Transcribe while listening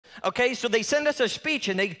Okay, so they send us a speech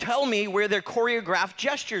and they tell me where their choreographed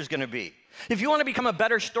gesture is going to be. If you want to become a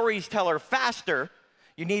better storyteller faster,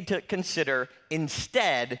 you need to consider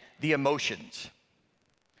instead the emotions.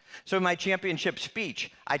 So in my championship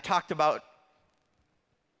speech, I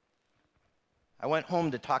went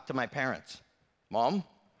home to talk to my parents. Mom,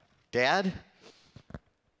 Dad,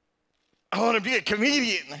 I want to be a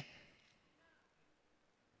comedian.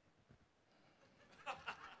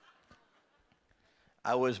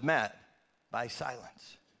 I was met by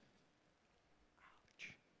silence.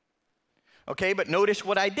 Ouch. Okay, but notice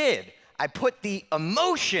what I did. I put the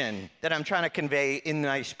emotion that I'm trying to convey in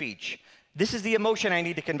my speech. This is the emotion I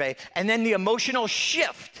need to convey. And then the emotional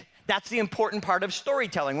shift. That's the important part of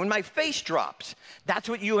storytelling. When my face drops, that's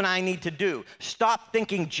what you and I need to do. Stop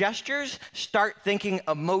thinking gestures, start thinking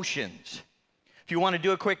emotions. If you want to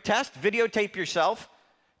do a quick test, videotape yourself,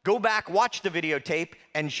 go back, watch the videotape,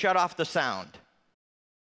 and shut off the sound.